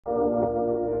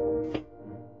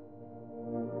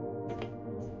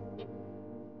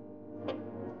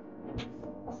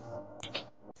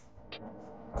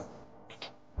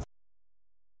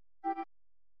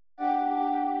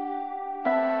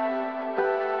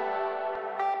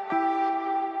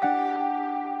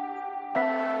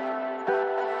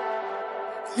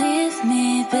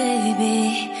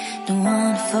baby, don't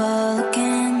wanna fall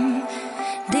again.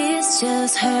 This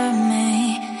just hurt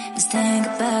me. Just think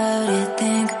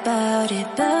about it,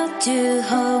 but you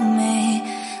hold me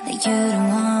like you don't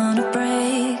wanna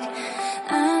break.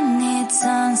 I need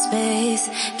some space.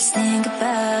 Just think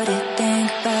about it,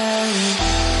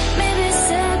 maybe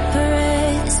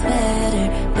separate is better,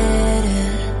 better.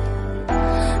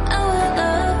 I will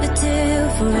love you till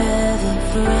forever,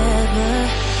 forever.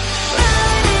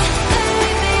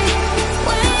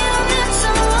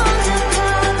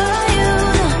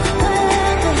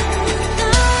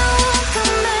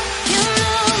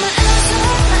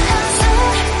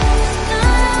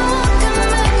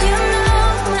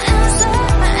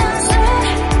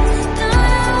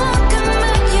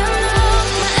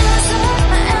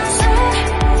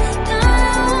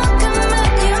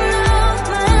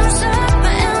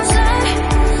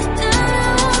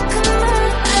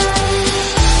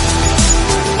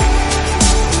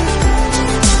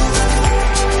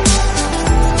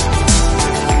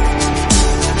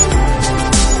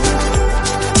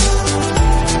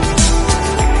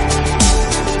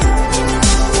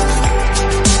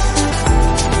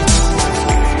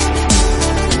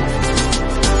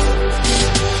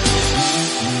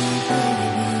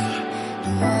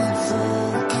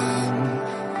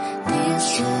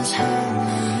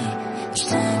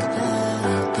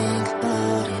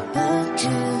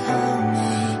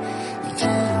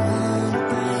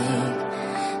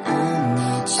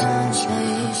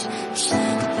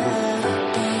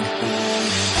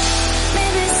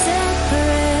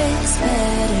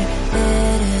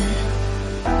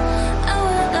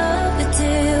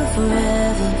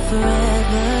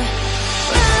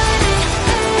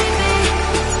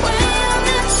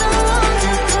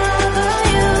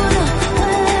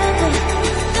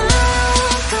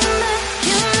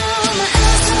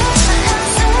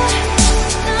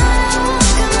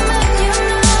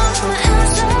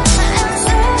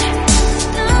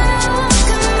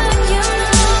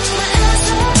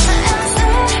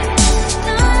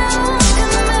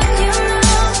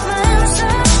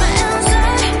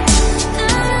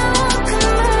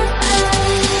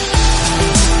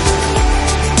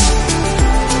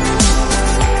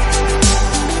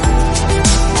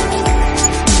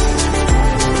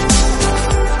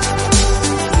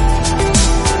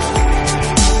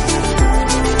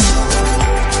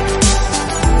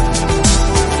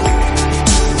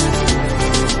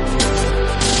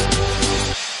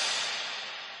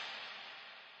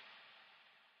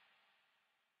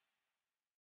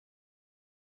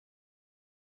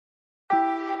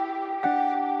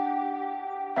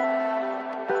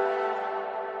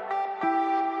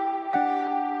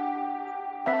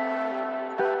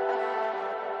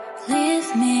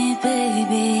 Leave me,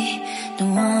 baby,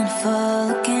 don't wanna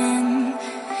fall again.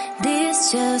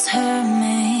 This just hurt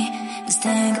me. Just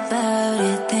think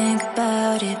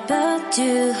about it, but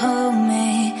you hold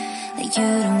me like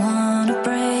you don't wanna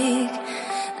break.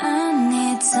 I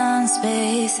need some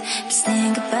space. Just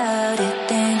think about it,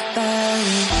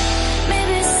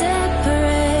 maybe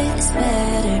separate is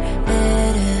better,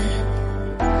 better.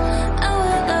 I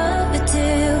will love you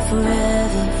till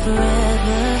forever,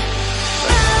 forever.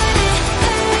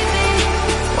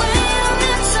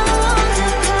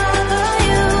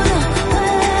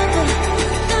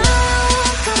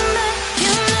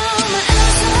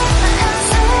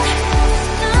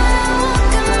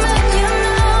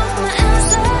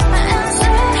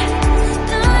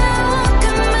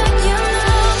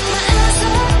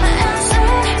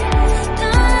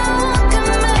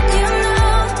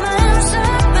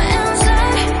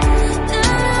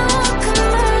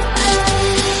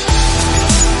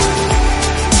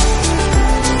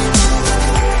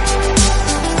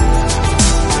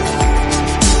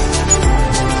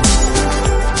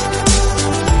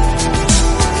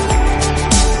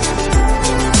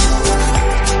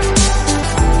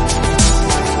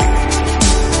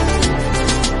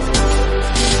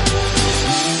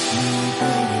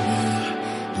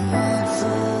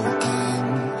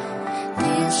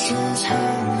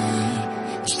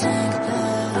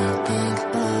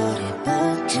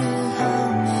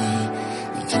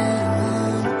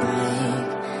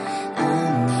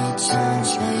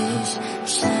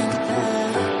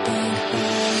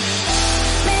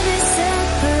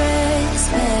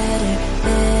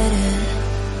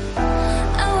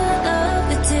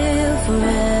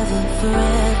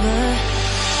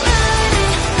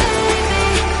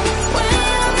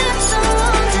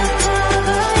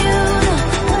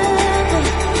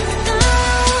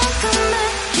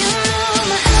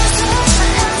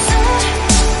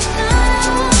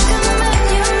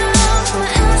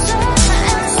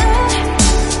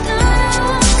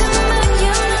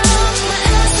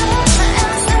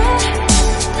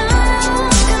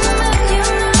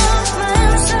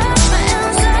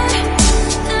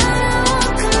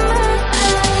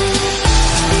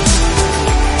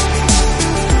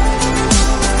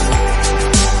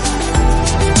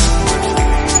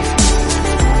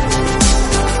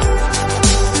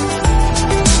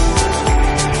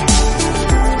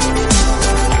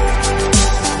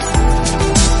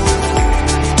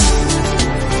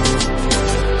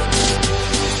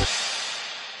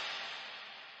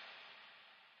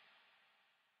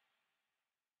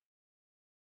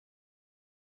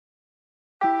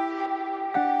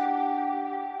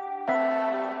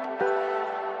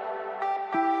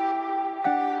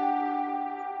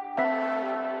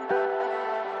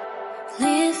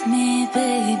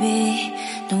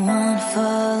 don't wanna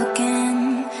fall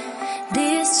again.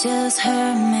 This just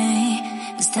hurt me.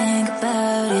 Just think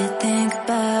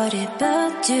about it,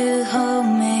 but you hold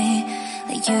me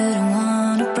like you don't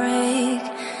wanna break.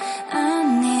 I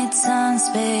need some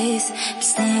space.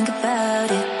 Just think about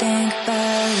it,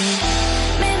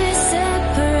 maybe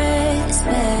separate is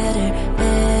better,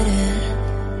 better.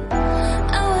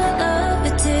 I will love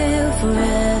you till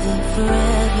forever,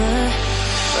 forever.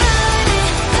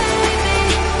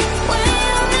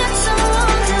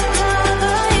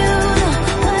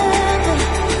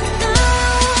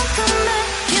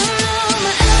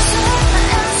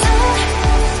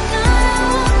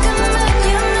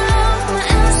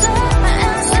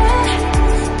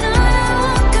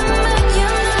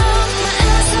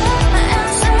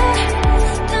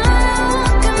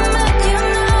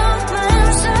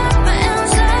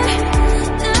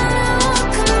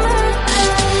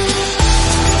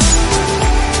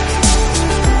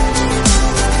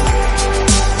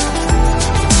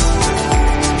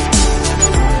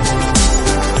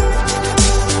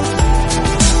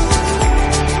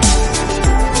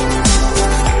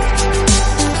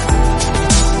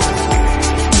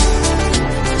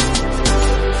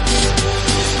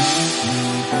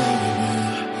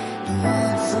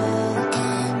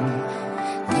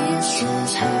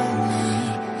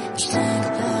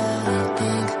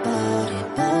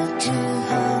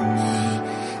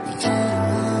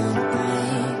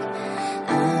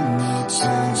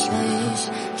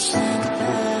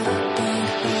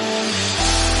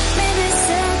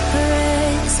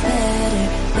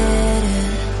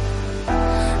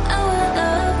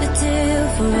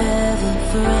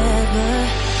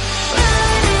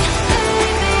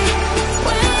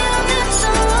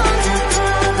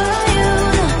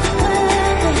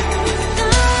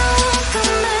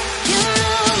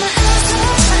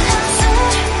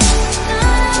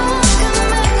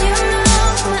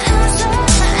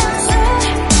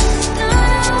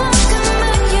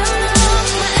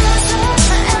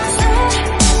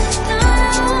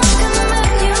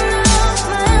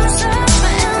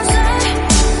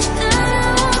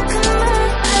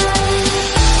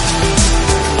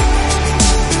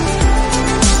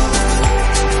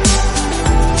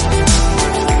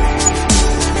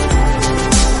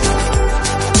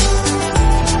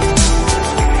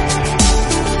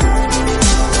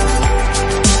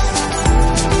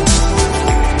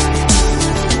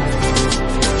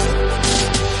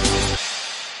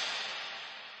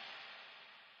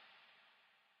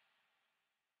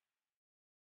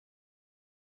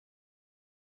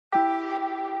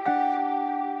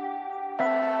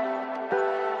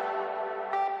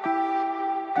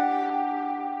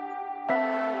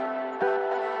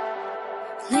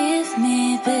 Leave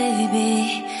me,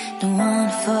 baby, don't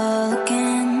wanna fall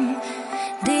again.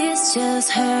 This just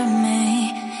hurt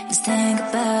me. Just think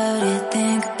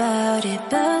about it,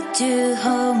 but you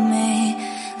hold me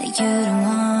like you don't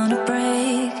wanna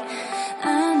break.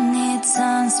 I need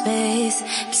some space.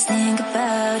 Just think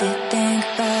about it,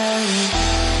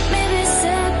 maybe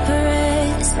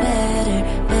separate is better,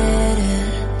 better.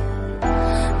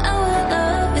 I will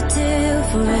love you till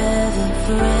forever,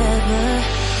 forever.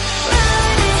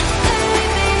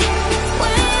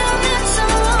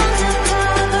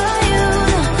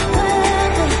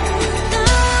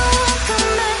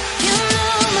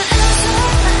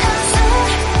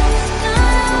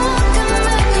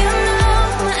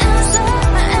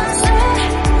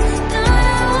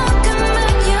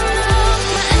 You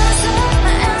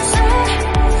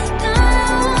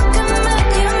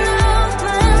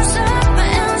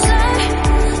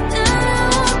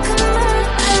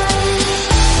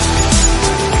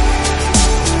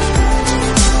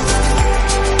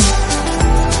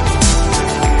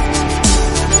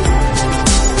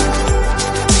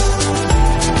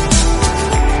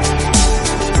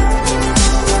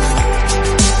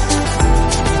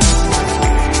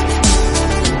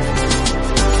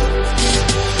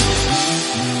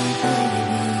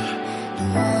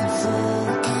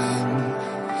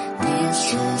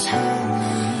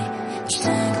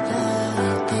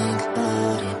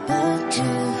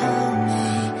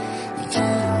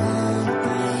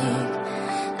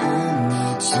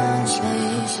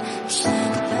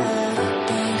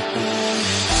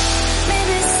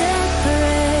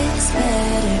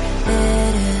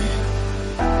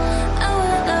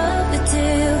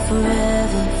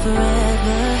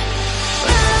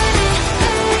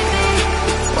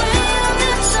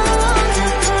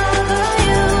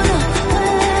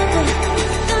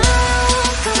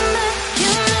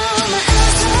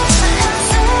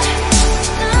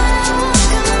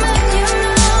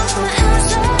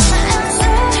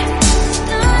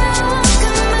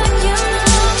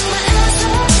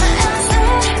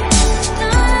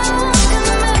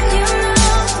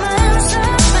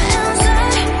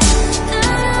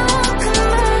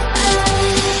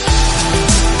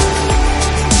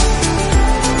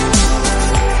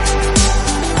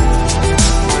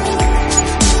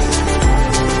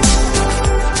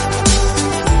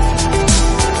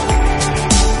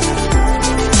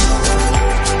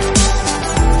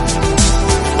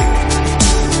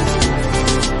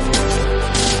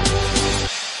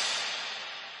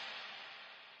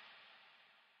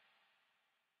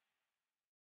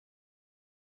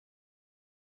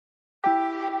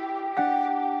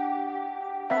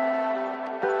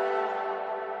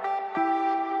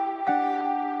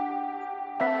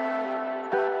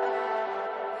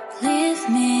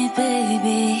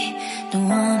don't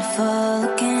wanna fall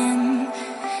again.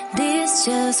 This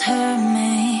just hurt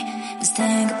me. Just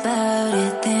think about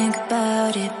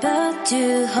it, but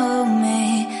you hold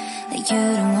me like you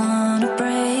don't wanna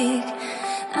break.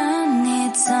 I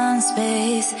need some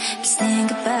space. Just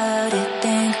think about it,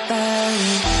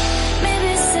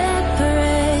 maybe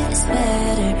separate is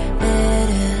better,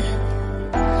 better.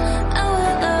 I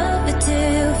will love you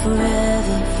till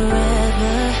forever,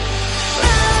 forever.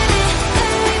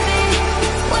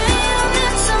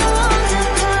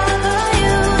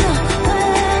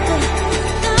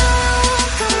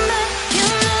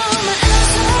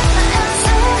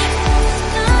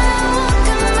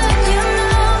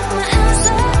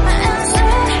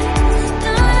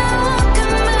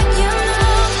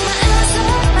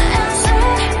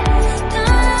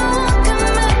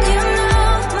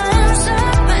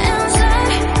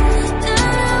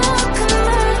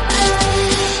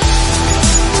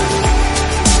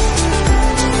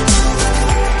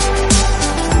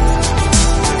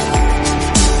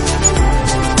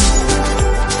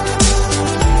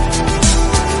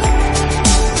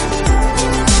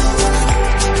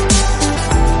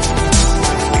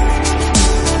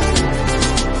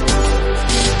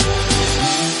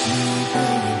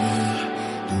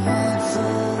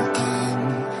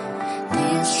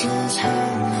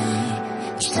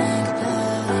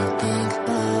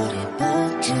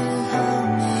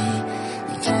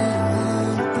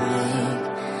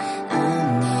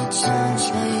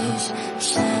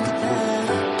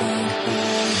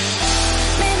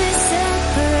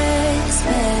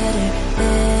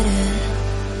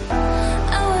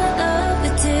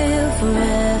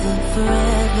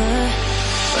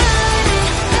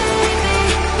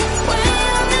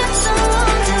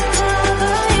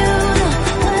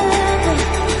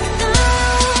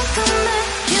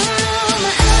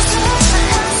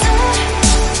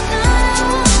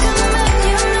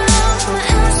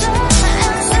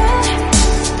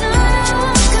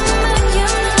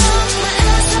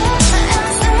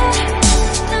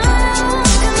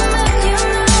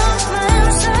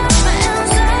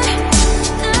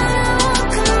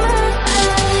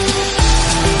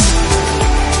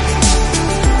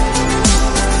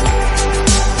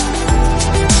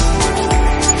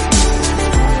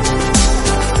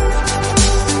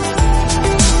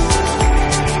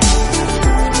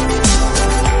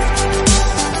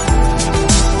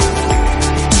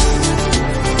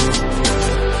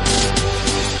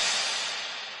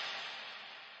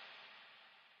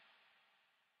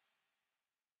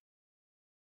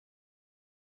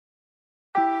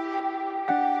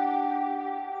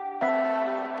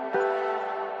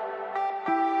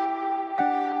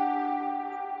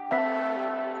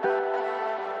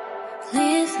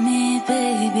 Leave me,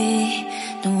 baby,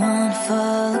 don't wanna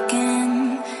fall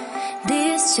again.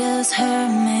 This just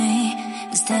hurt me.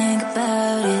 Just think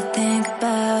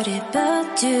about it,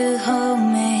 but you hold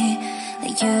me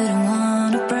like you don't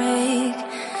wanna break.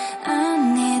 I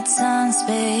need some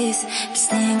space. Just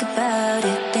think about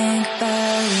it,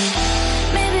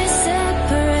 maybe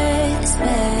separate is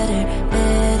better,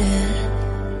 better.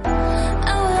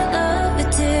 I will love you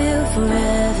till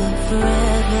forever,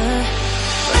 forever.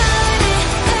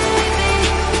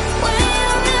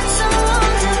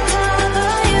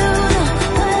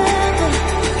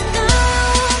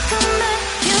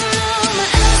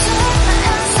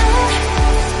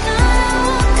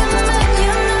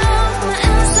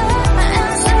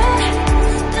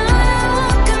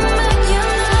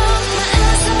 You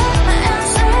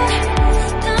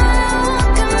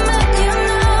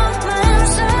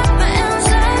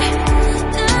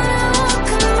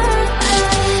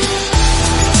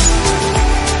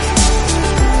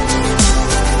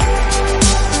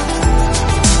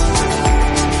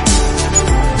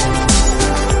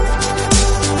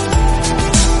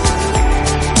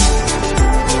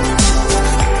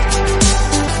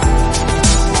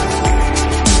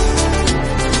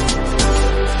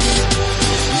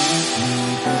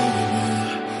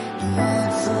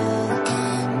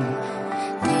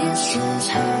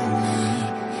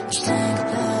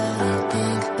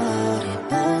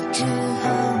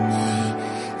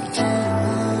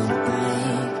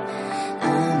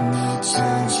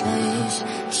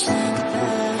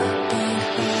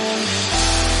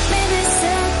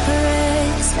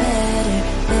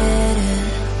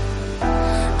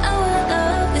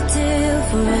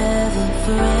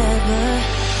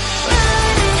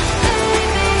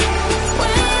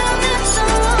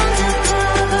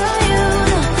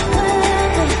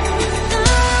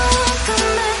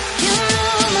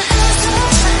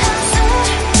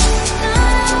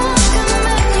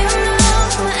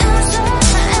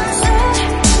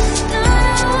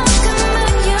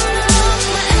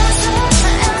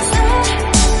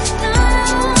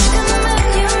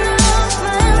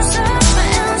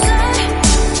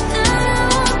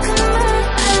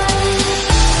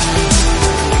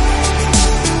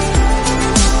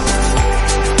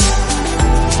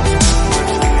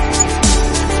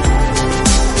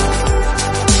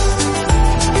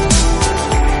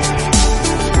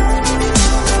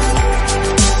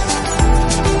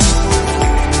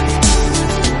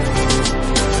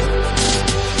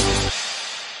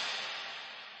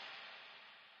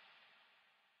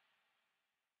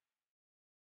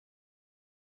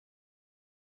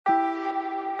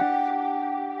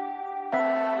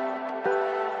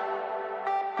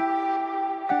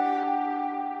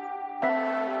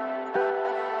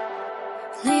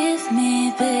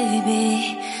me,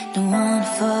 baby, don't wanna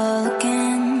fall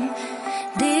again.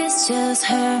 This just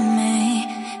hurt me.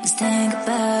 Just think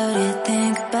about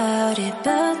it,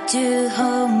 but you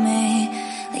hold me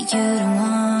like you don't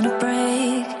wanna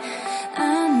break.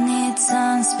 I need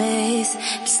some space.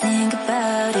 Just think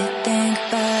about it, think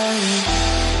about it.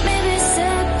 Maybe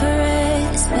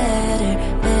separate is better,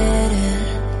 better.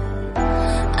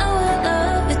 I will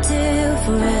love you till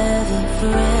forever,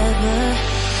 forever.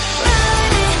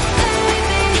 Ride it,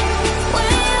 baby, when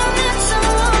you need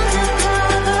someone to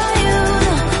cover you.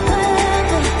 No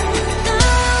weather, no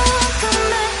one come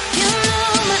back. You know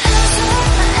my answer,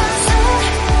 my answer.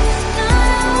 No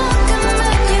one come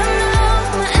back. You know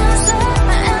my answer,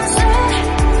 my answer.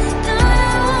 No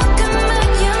one come back.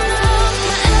 You know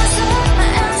my answer, my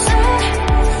answer.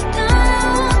 No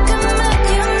one come back.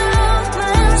 You know my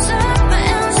answer, my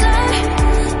answer.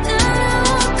 No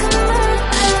one come back.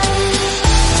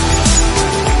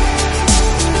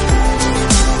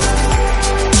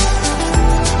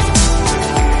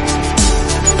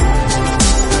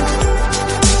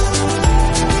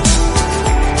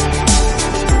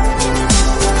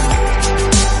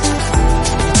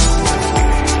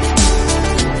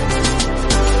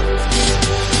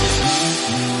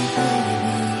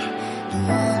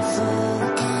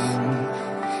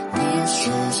 This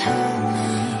just hurt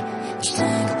me. Just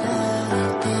think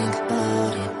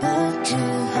about it, but you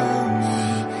hold me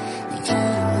like you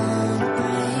don't wanna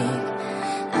break.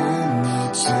 I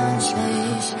need some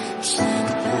space. Just think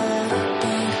about it.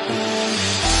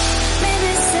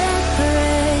 Maybe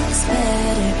separate is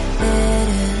better,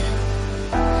 better.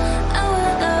 I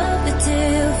will love you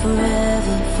till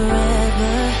forever,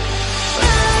 forever.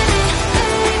 Ride it,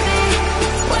 baby,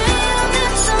 when you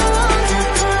need someone to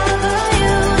cover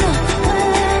you. No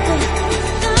weather,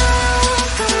 no one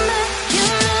come back. You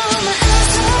know my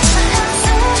answer, my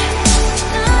answer.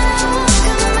 No one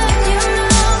come back. You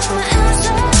know my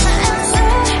answer, my answer.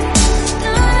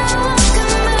 No one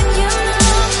come back. You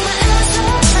know my answer,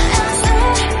 my answer.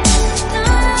 No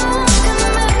one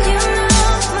come back. You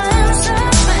know my answer,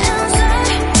 my answer.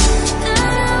 No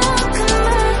one come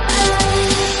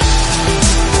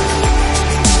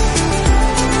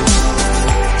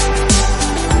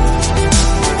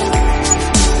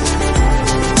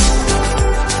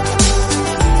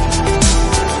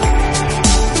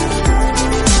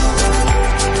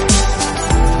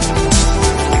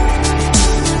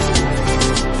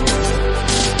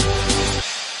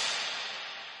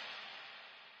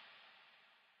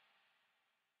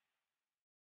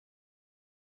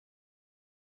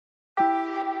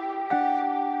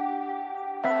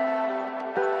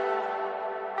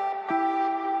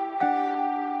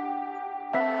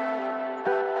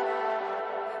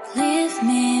leave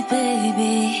me,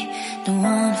 baby, don't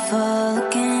wanna fall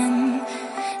again.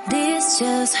 This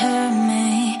just hurt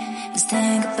me. Just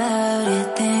think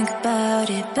about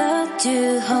it, but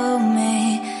you hold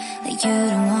me like you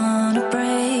don't wanna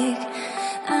break.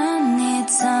 I need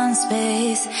some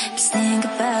space. Just think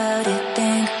about it,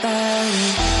 think about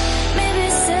it. Maybe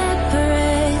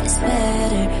separate is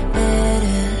better,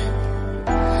 better.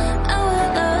 I will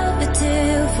love you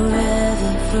till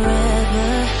forever, forever.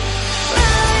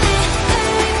 Ride it,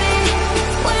 baby,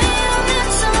 when you need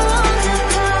someone to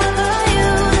cover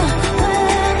you. No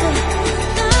weather,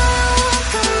 no one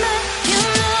come back. You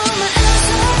know my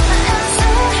answer, my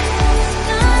answer.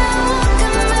 No one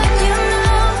come back.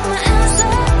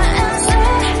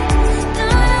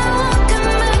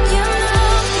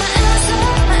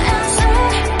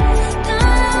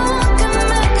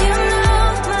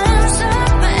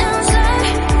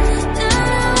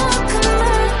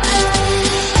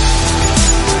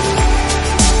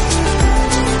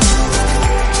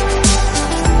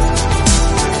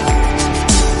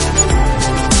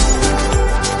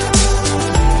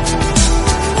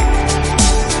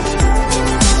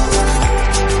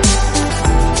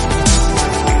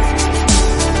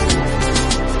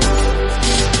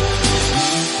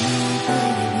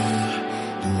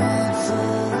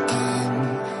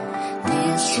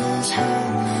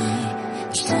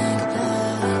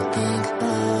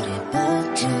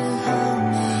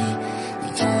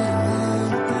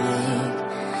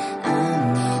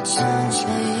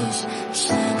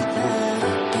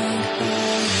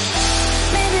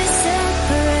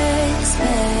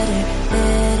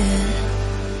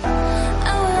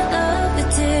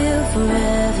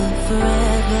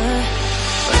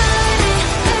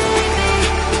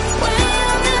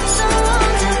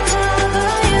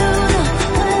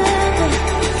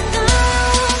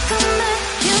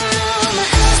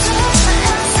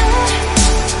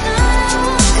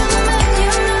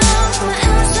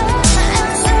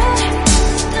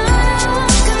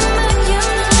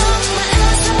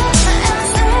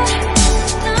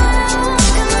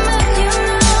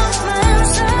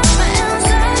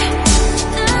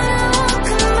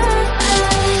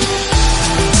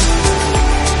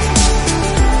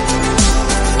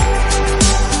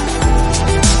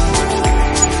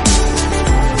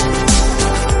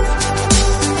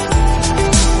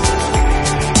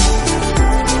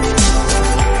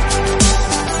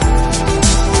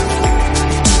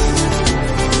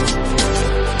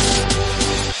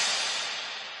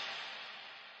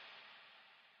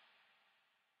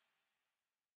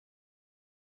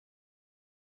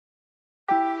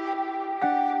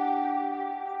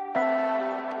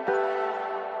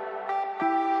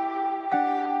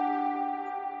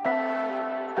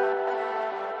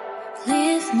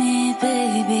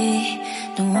 baby,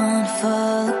 don't wanna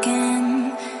fall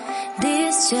again.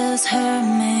 This just hurt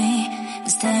me.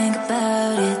 Just think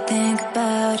about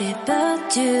it,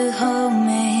 but you hold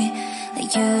me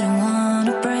like you don't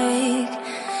wanna break.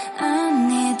 I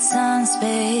need some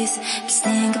space. Just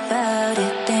think about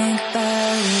it, think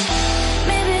about it.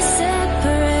 Maybe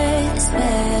separate is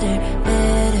better,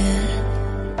 better.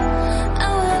 I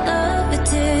will love you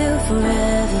till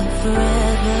forever, forever.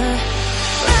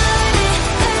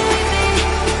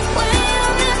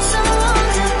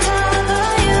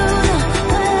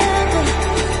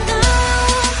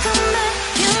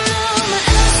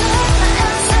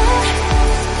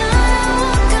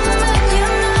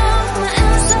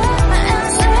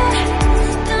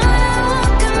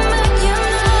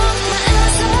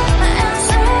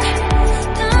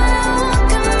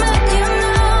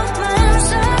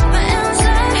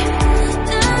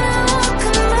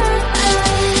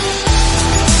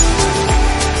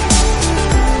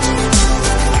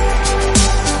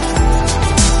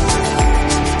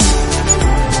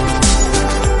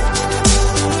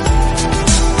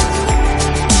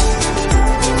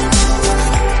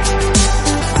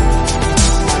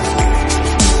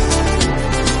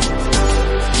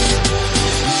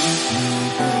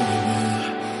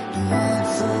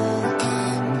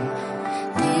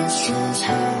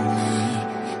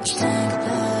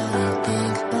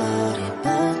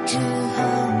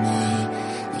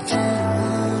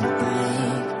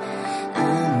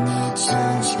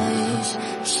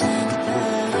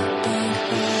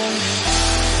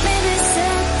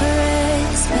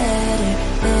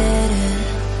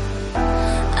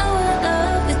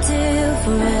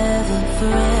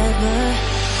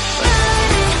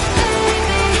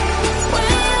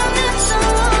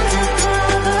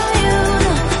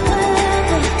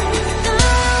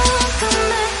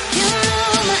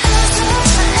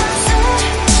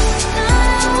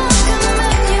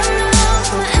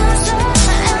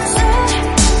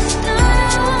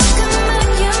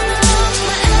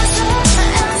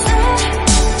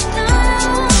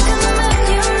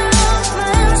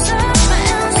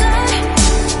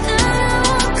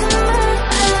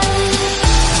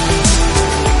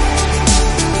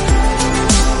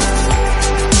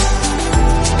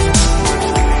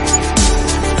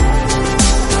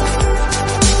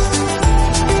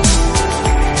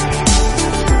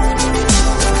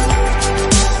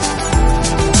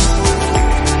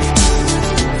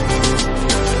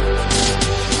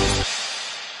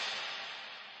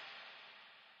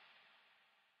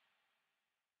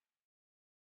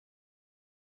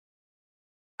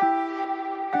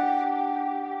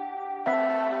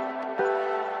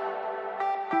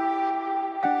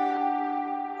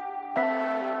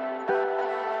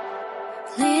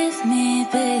 Leave me,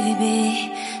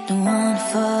 baby, don't wanna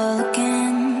fall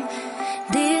again.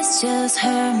 This just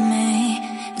hurt me.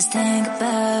 Just think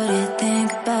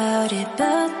about it,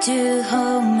 but you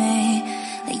hold me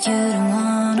like you don't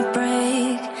wanna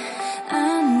break.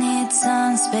 I need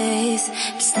some space.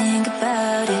 Just think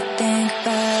about it, think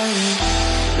about it.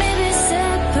 Maybe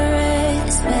separate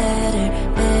is better,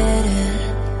 better.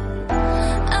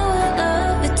 I will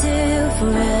love you till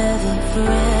forever,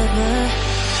 forever.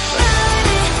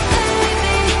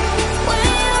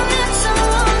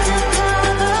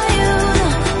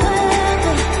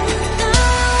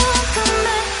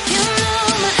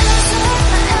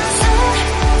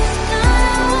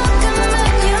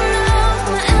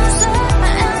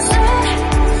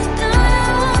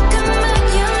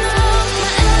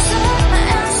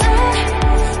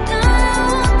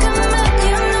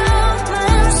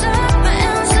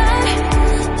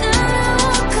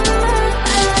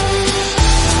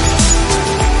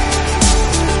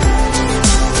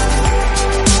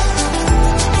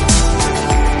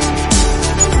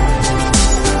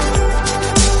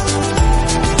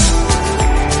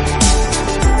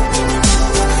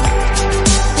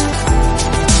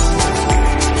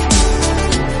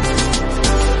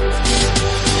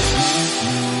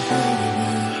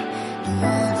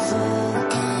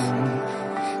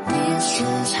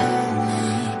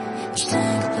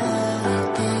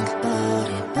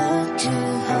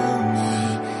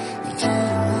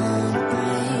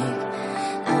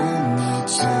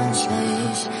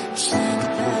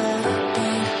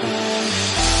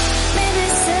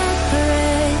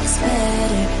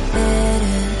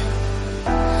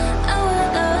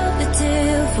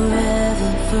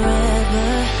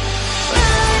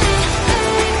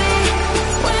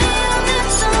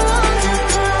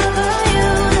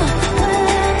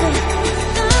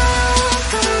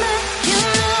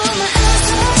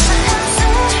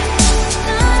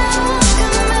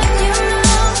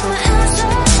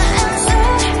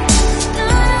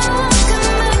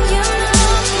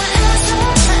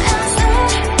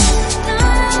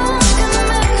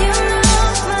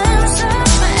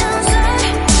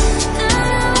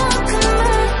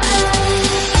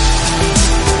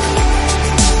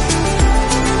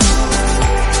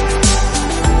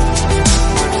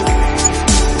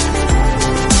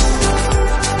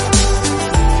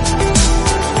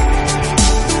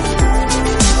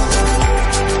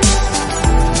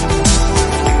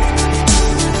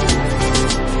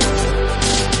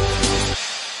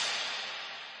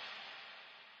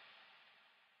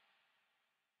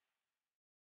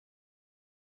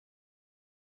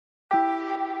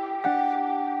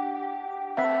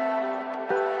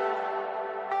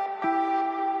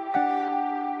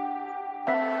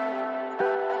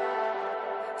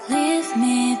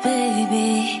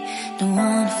 baby, don't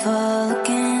wanna fall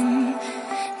again.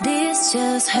 This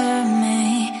just hurt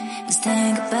me. Just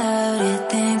think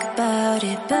about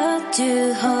it, but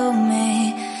you hold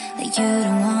me like you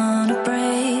don't wanna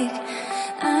break.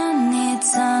 I need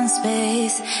some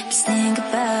space. Just think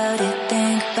about it,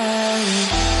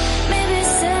 maybe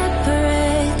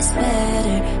separate is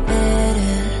better,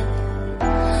 better.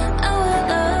 I will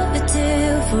love you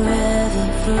till forever,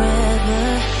 forever.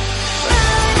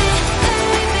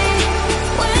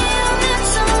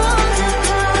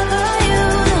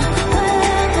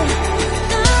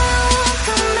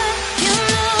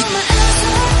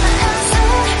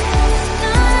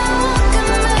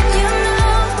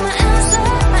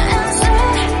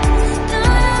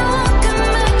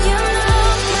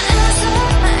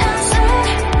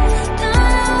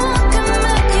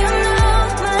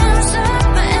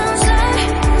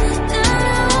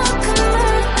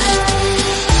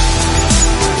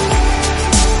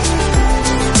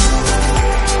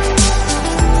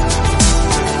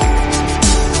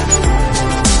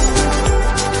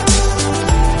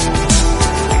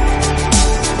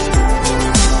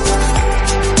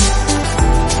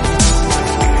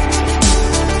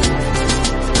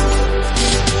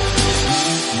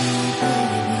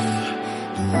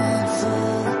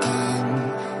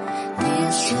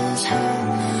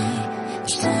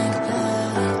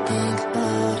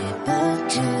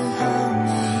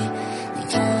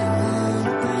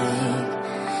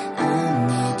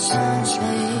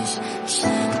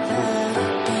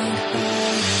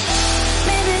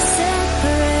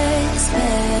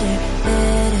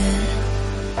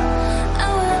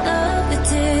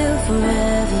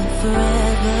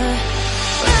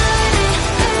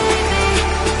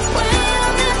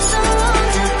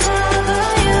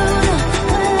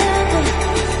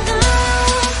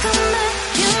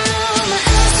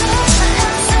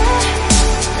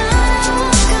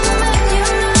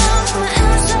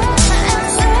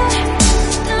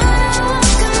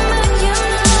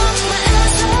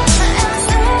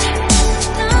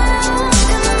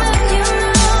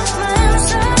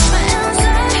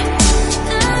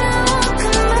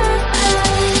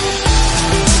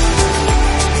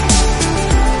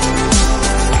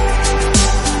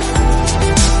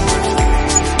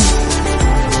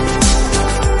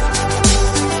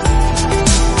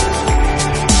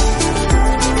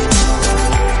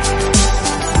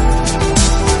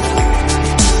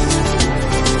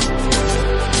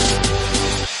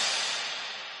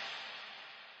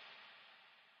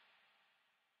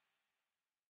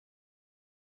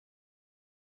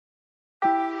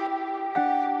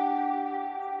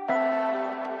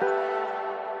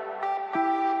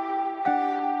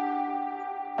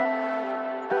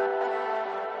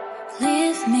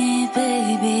 Leave me,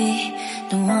 baby,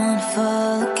 don't wanna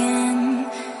fall again.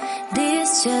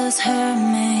 This just hurt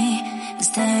me.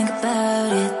 Just think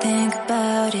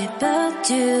about it, but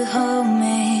you hold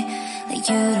me like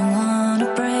you don't wanna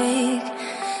break.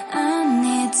 I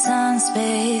need some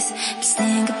space. Just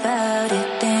think about it,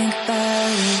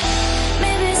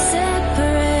 maybe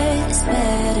separate is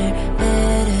better,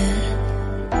 better.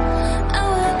 I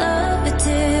will love you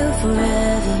till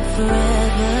forever,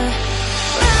 forever.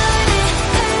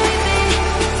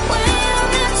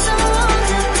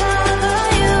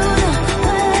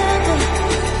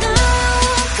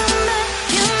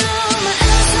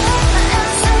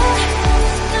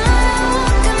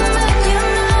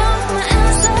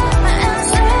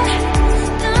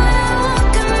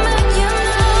 You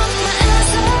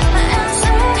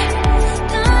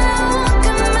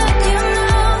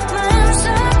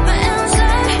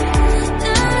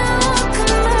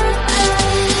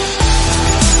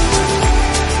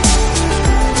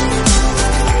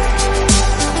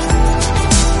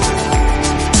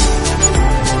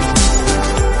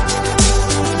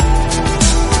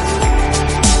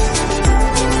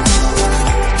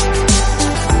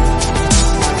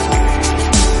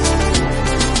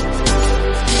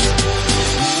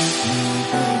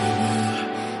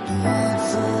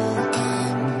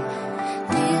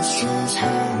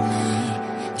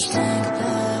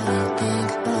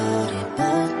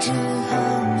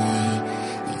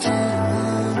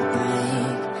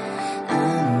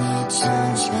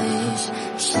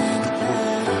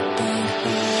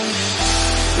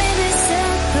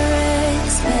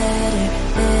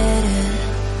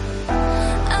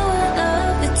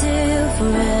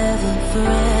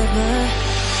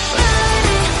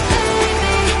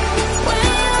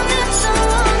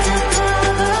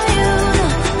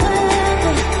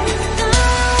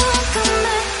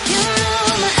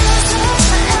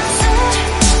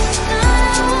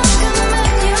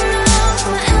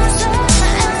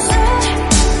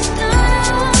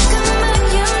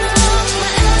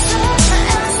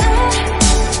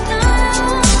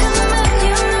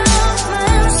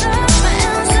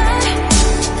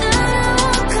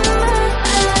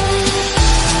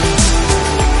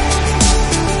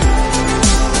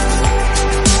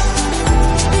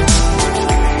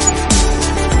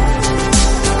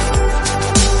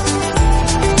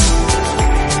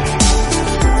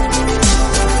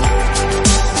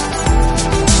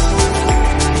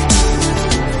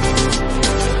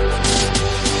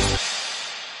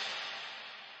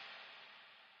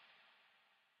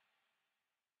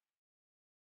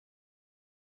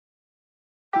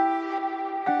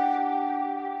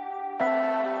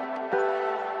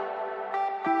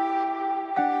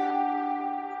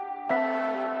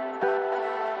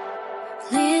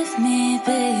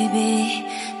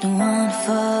don't wanna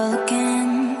fall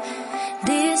again.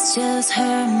 This just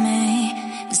hurt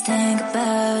me. Just think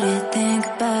about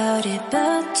it,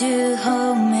 but you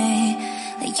hold me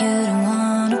like you don't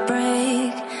wanna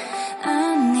break.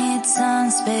 I need some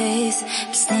space.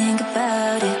 Just think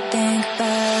about it,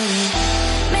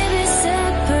 maybe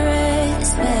separate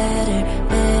is better,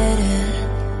 better.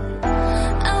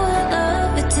 I will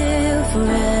love you till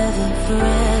forever,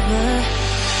 forever.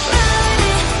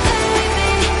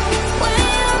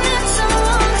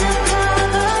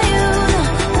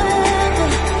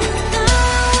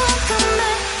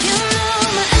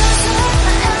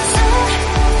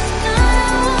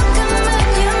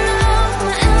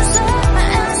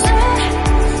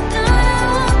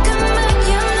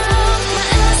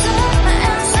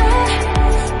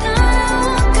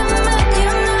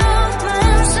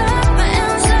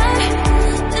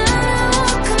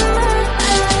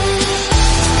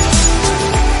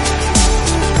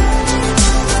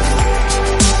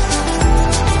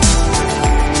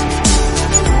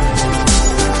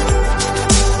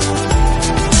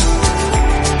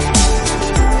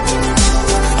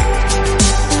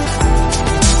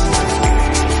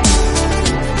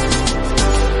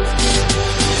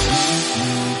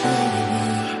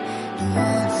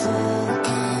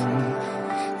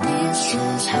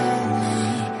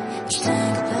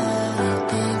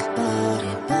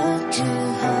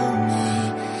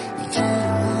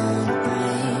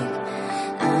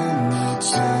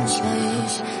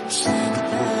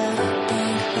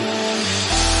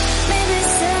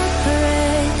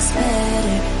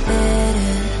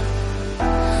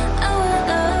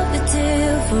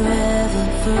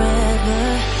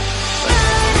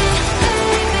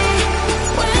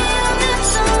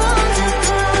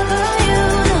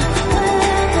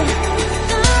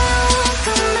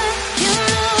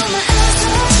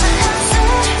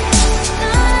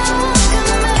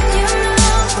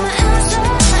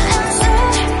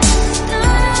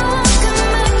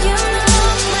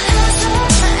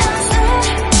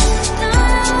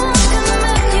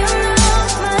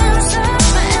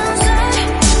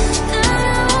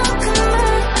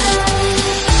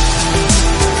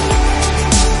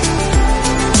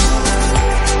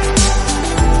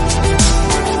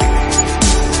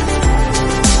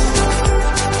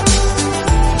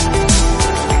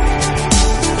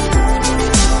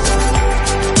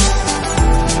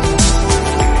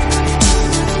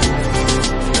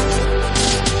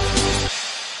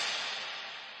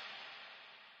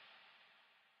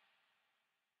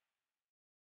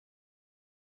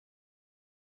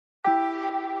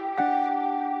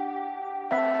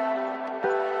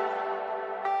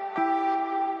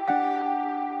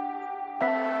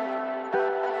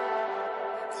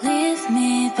 Leave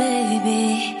me,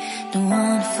 baby, don't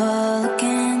wanna fall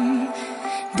again.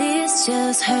 This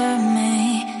just hurt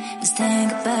me. Just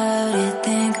think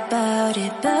about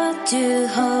it, but you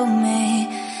hold me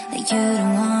like you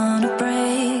don't wanna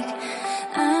break.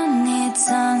 I need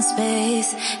some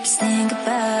space. Just think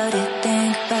about it,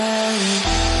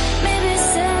 maybe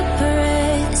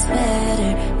separate is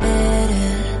better, better.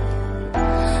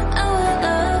 I will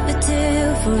love you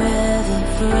till forever,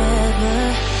 forever.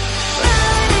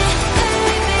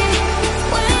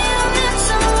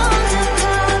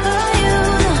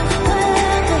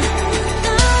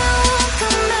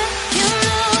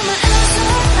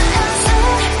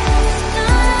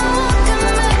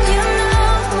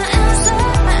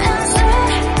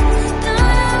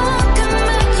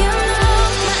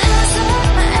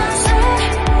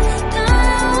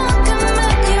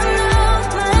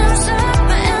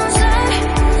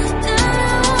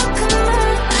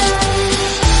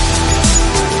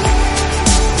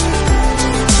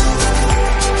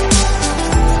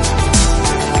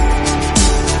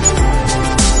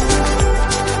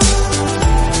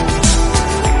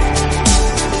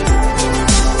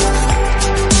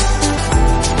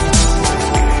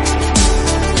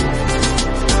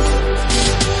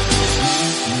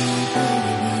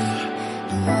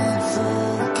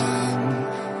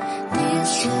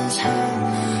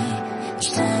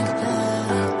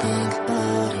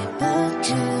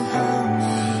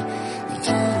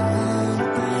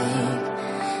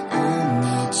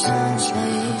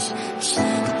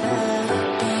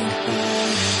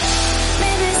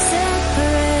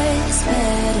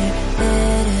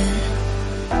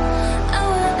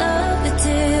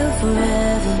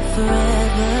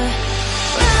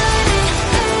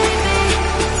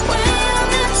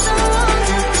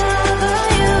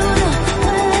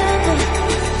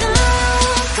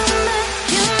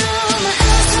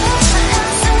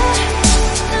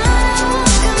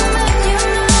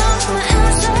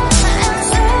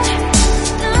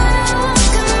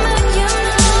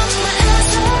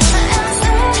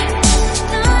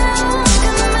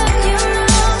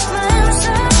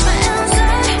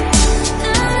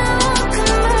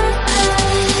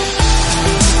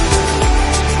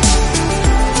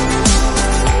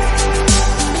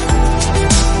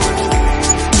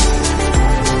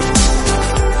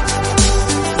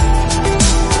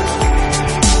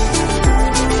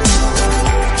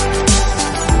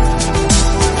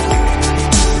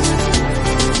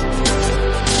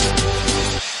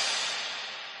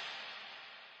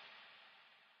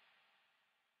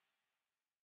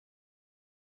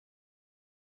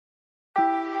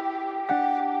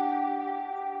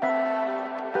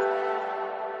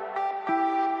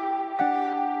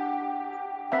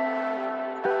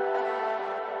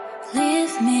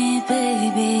 me,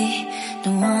 baby,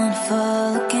 don't wanna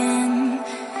fall again.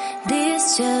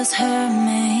 This just hurt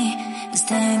me. Just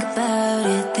think about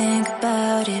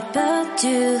it, but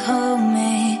you hold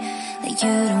me like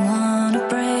you don't wanna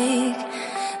break.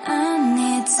 I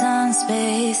need some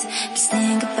space. Just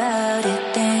think about it,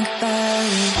 think about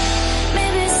it.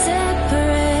 Maybe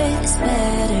separate is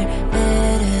better,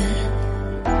 better.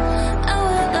 I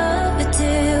will love you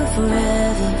till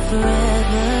forever, forever.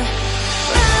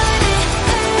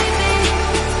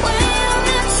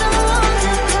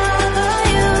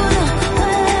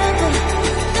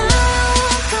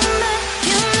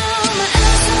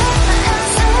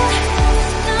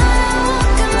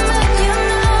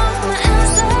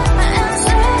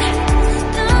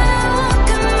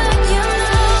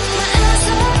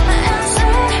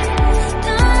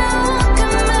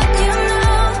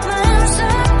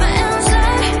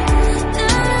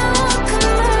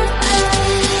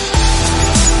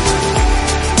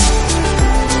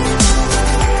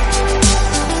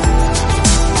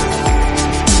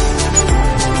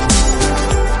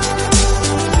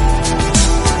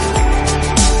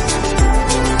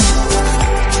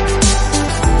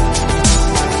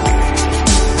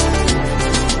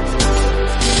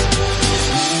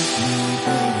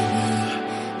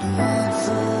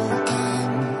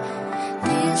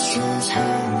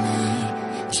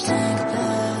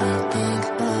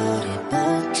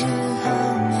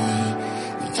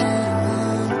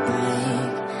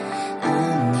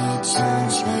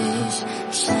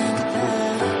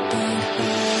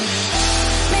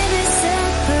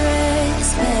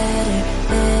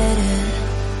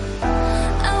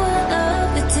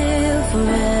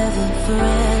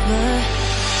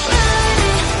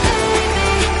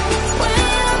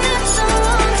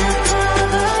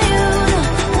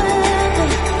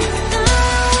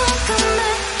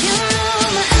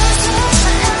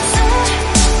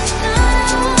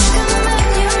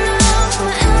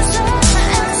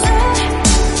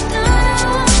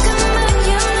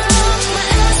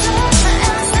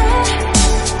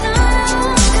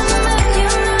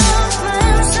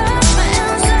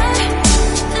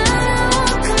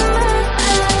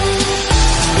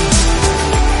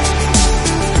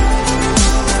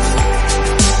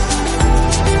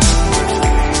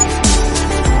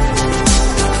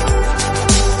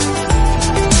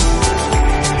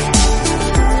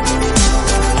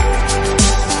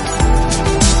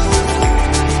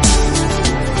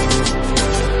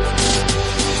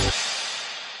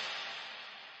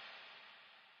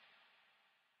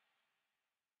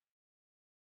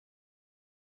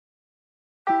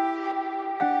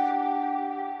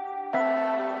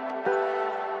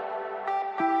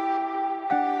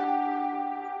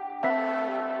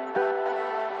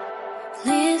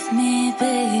 Leave me,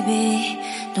 baby,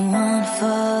 don't wanna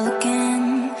fall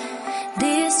again.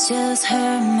 This just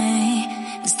hurt me.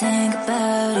 Just think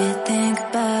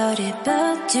about it,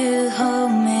 but you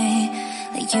hold me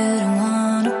like you don't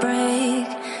wanna break.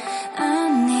 I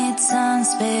need some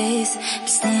space.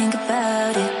 Just think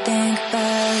about it, think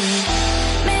about it.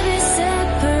 Maybe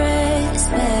separate is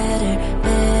better,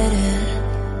 better.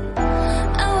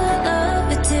 I will love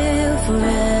you till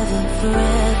forever,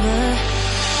 forever.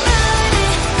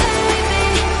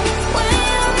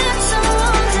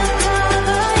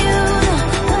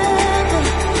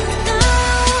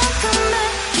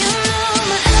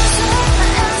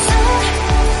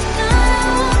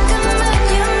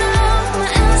 You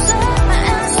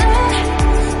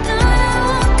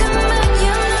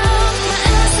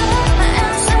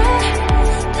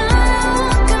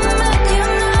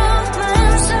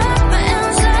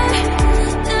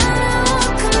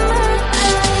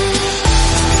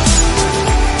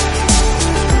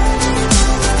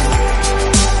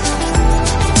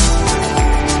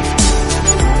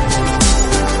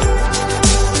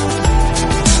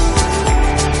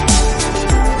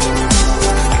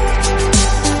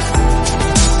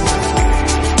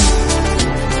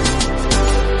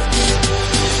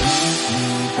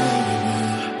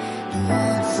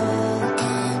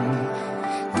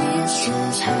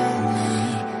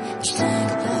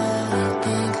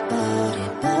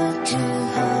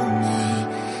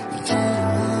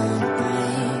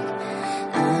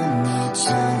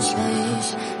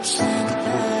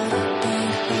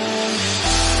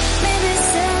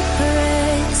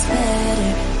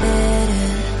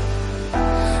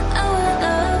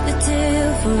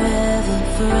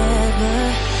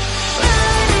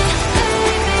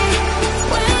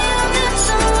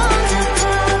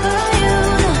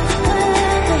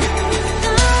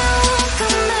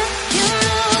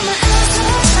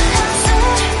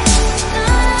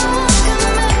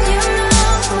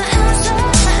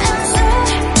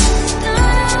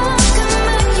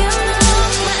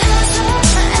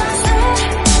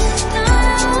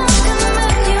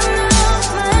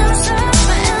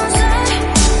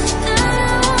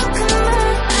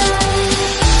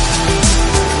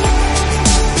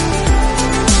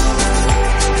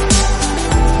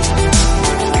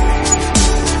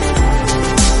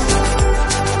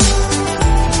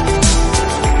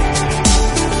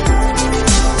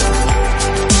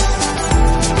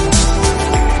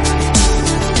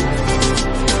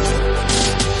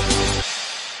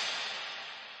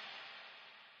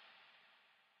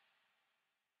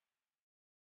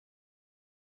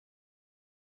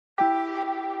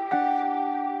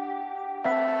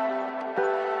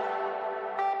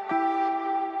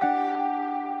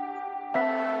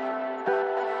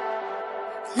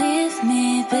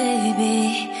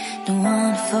baby, don't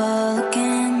wanna fall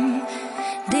again.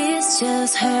 This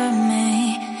just hurt me.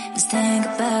 Just think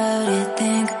about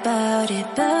it,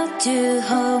 but you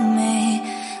hold me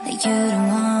like you don't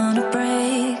wanna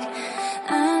break.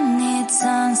 I need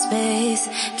some space.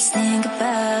 Just think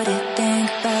about it, think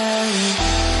about it.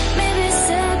 Maybe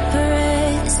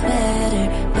separate is better,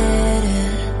 better.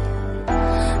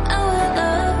 I will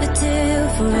love you till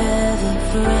forever,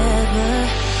 forever.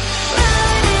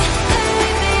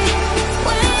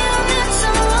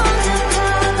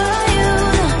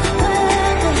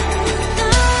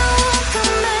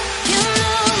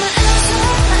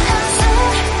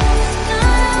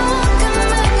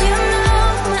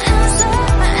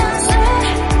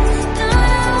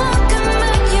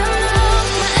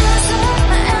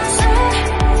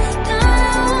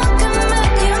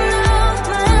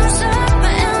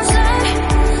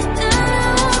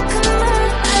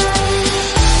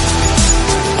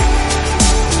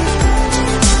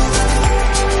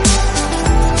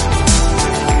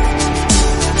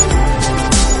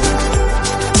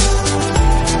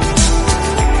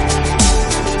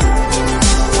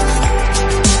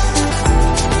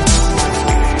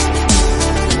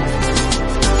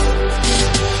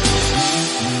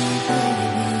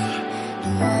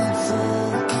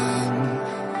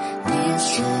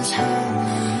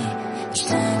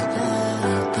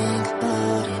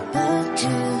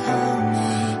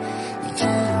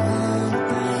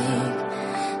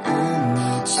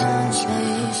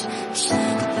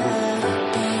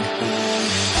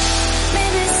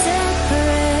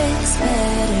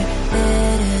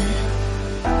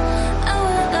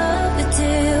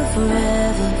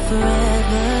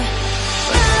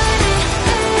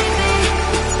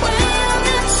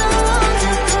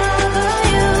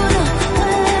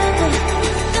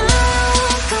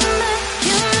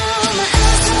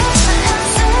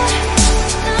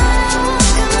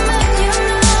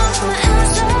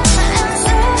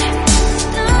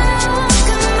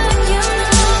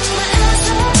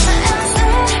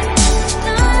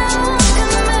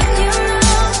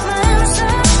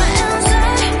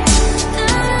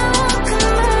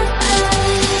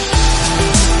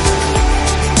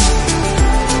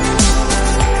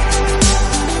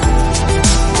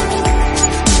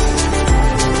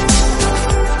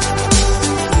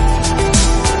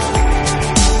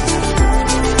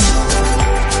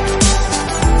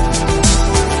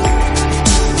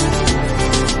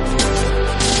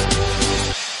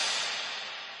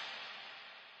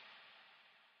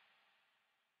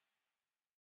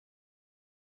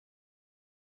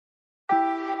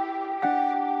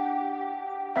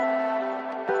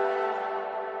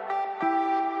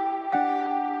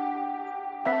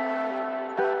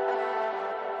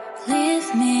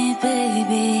 Leave me,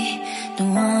 baby,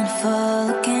 don't wanna fall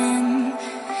again.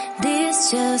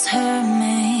 This just hurt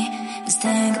me. Just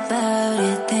think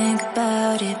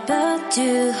about it, but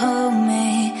you hold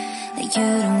me like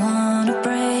you don't wanna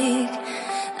break.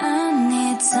 I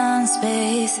need some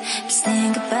space. Just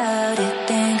think about it,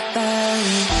 think about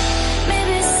it.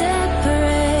 Maybe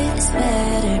separate is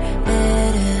better,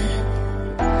 better.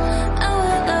 I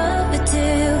will love you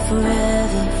till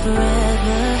forever,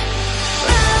 forever.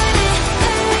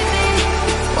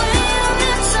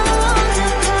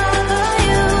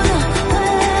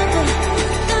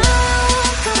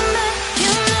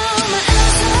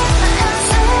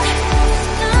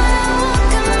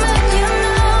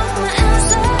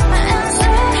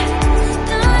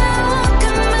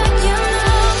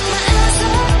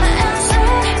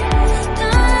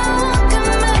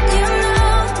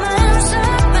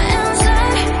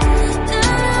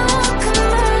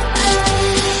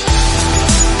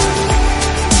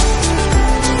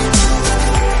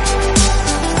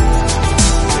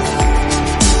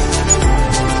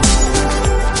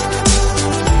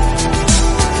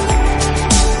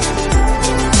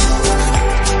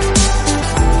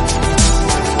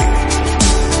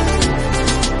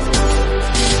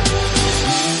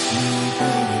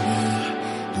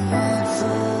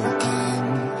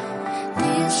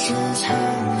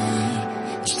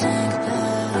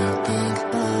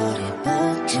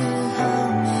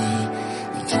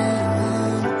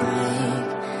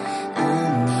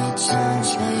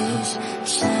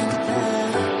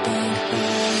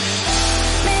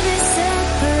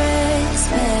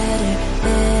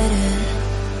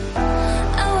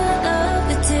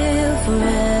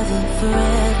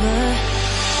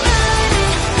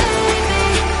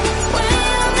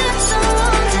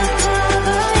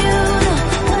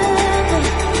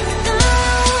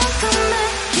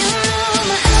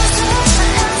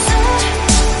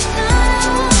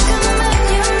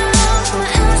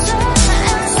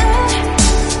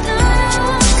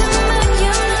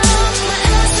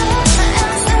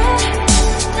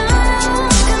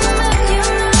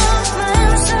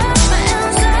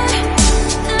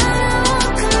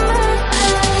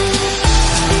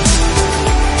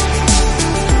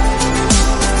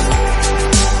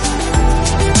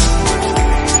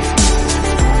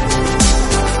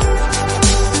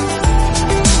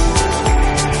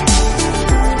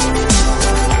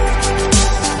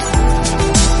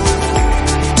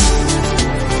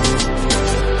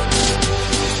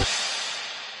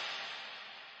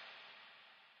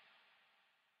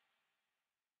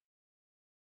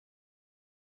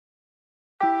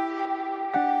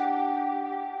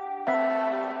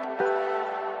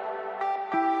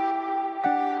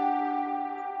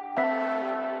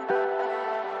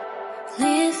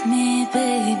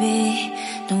 baby,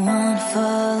 don't wanna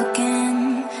fall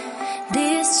again.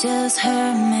 This just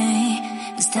hurt me.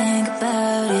 Just think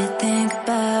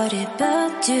about it,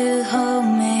 but you hold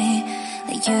me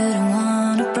like you don't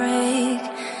wanna break.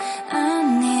 I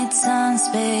need some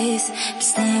space.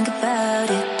 Just think about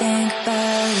it,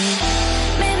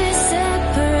 maybe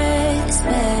separate is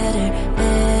better,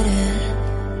 better.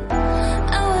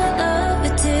 I will love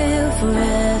you till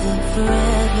forever,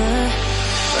 forever.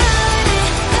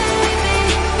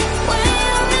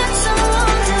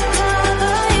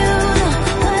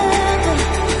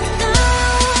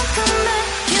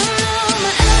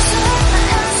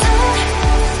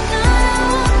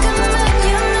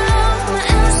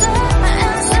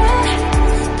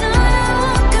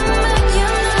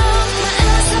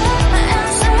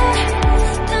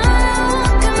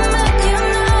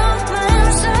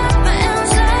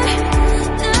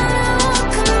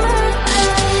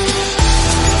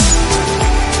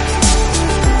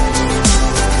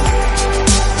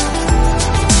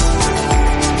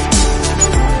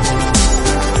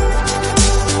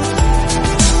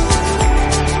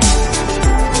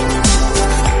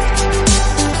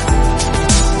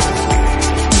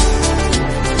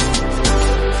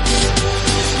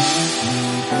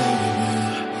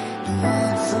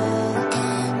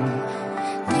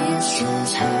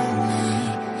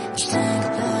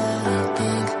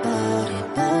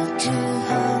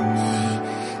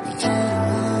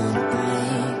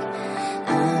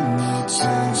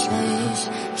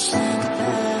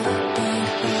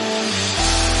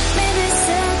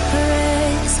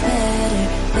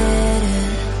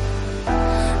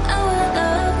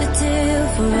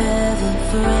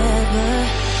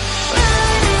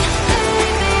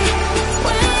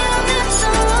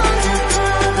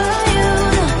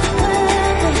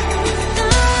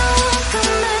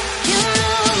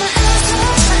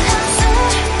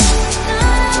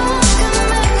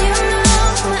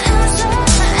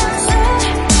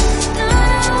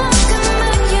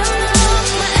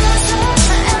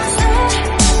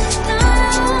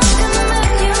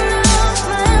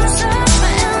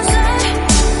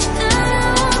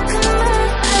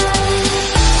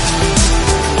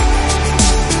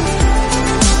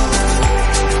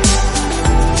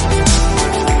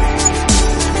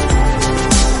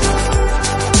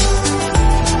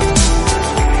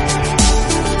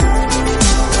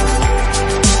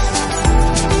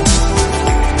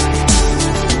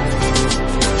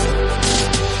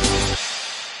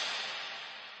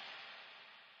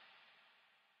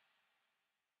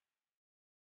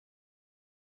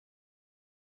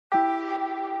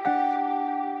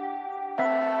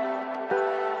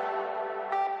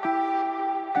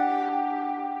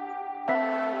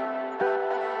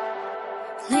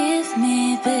 Leave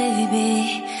me,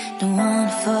 baby, don't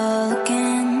wanna fall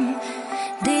again.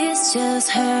 This just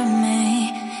hurt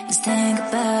me. Just think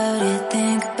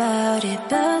about it,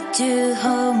 but you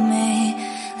hold me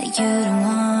like you don't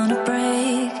wanna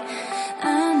break.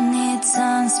 I need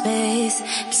some space.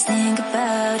 Just think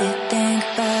about it,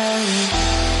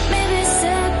 maybe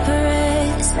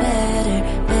separate is better,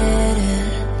 better.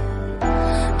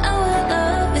 I will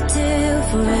love you till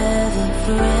forever,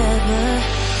 forever.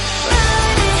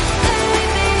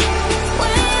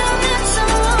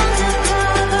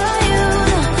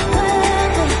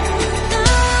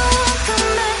 Come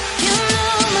back, you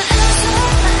know my answer,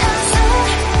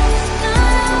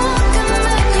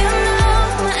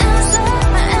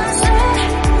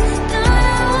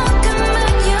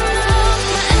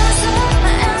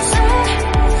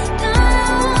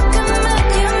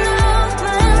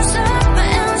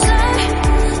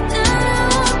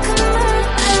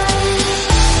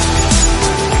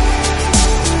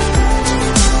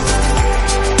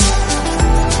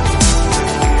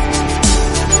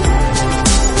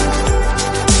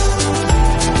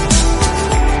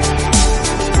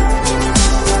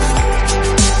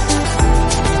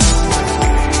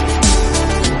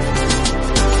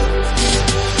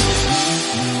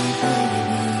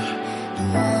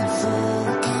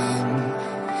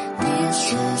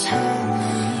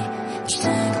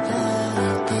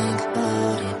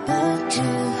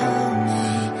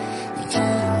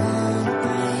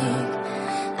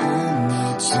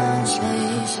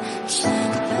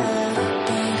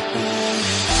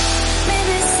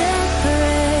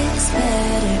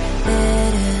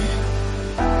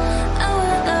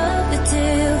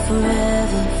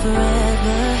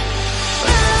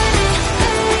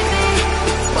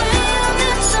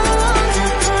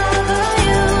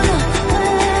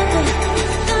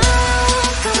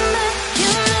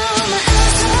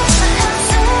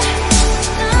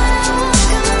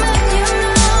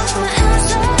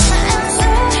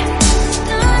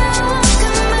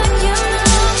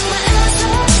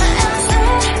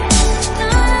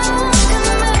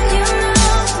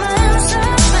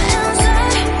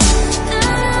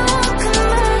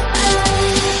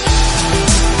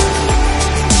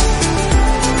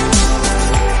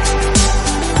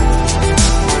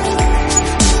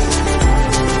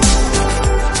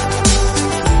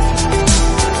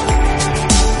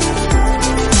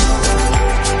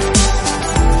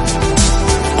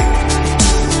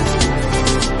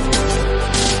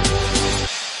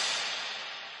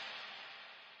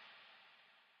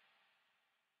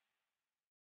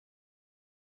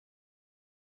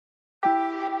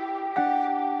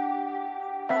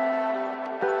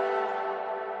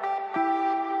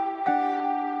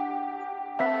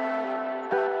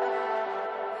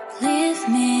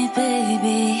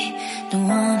 don't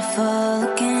wanna fall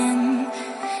again.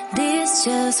 This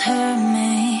just hurt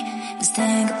me. Just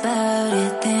think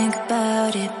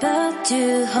about it, but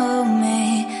you hold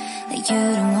me like you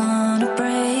don't wanna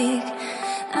break.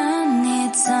 I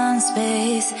need some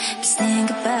space. Just think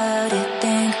about it,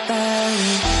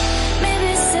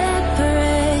 maybe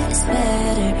separate is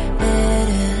better,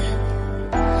 better.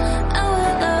 I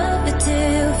will love you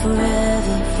till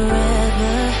forever,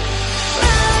 forever.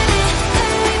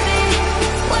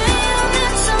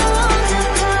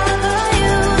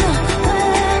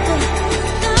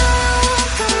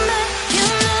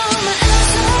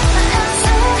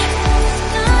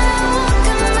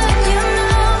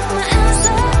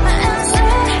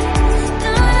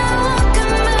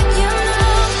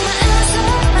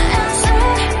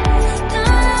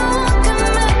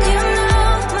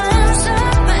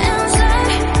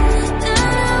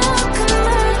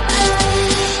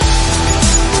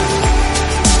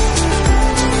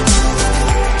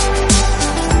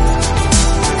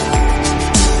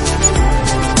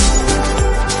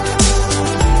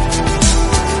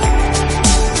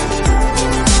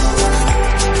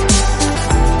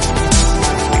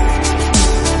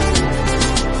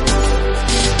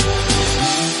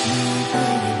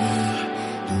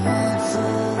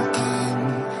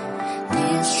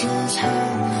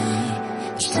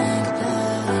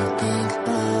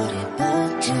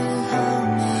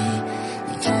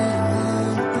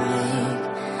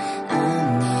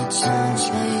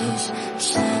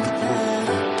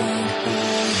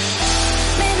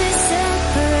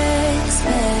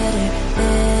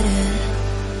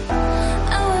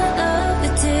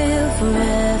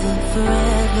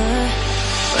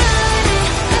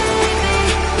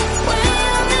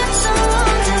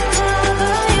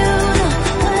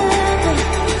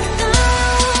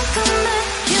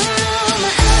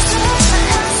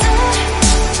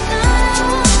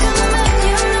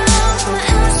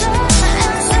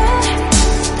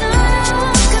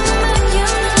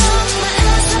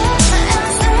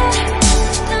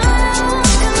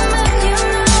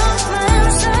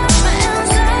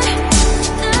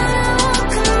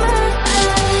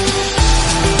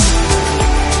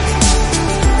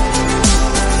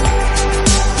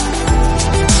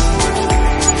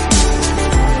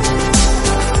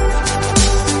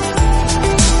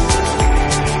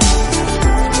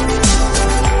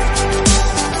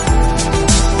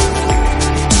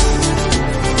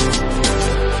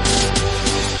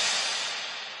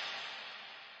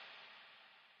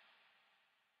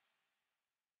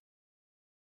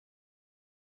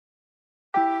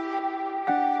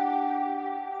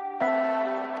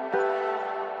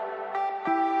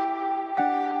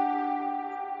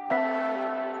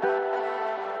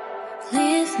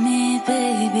 Leave me,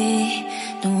 baby,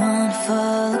 don't wanna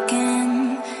fall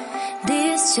again.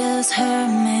 This just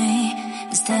hurt me.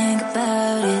 Just think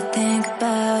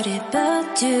about it,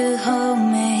 but you hold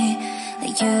me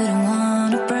like you don't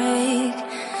wanna break.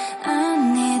 I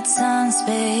need some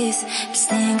space. Just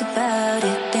think about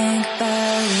it,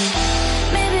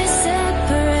 maybe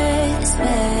separate is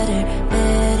better,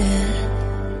 better.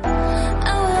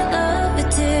 I will love you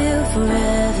till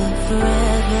forever,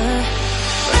 forever.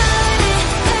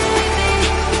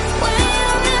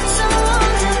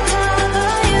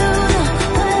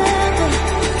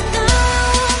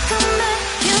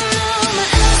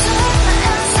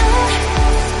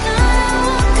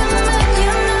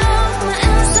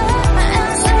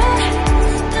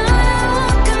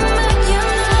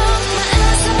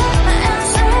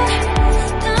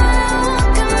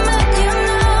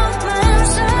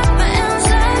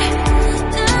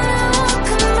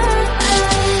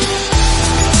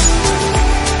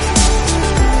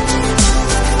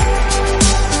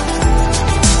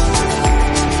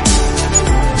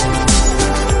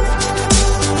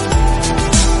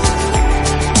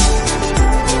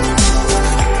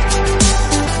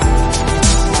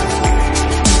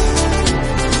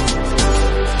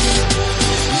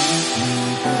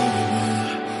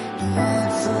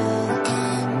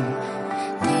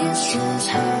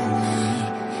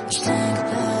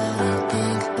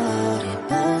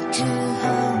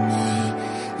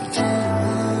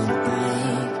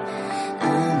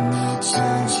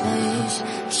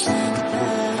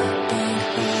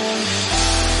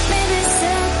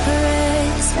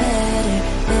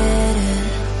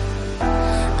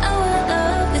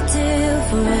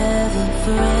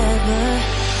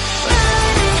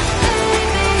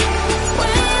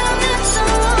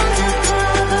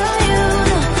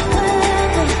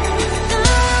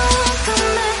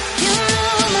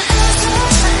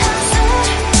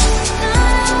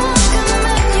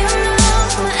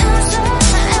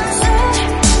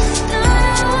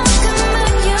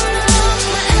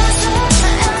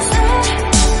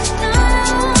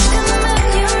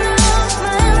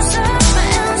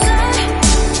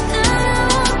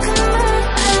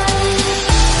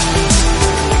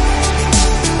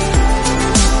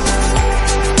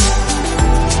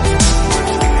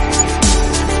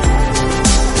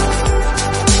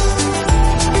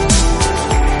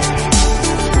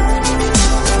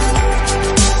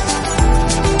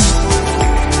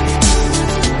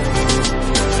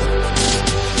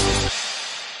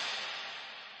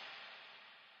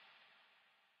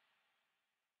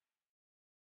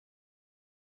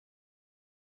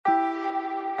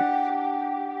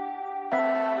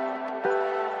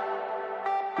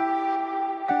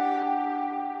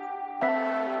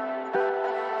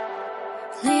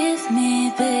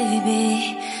 me,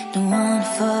 baby. Don't wanna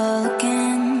fall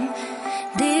again.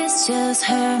 This just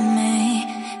hurt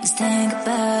me. Just think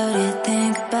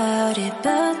about it,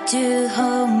 but you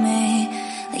hold me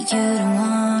like you don't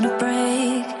wanna break.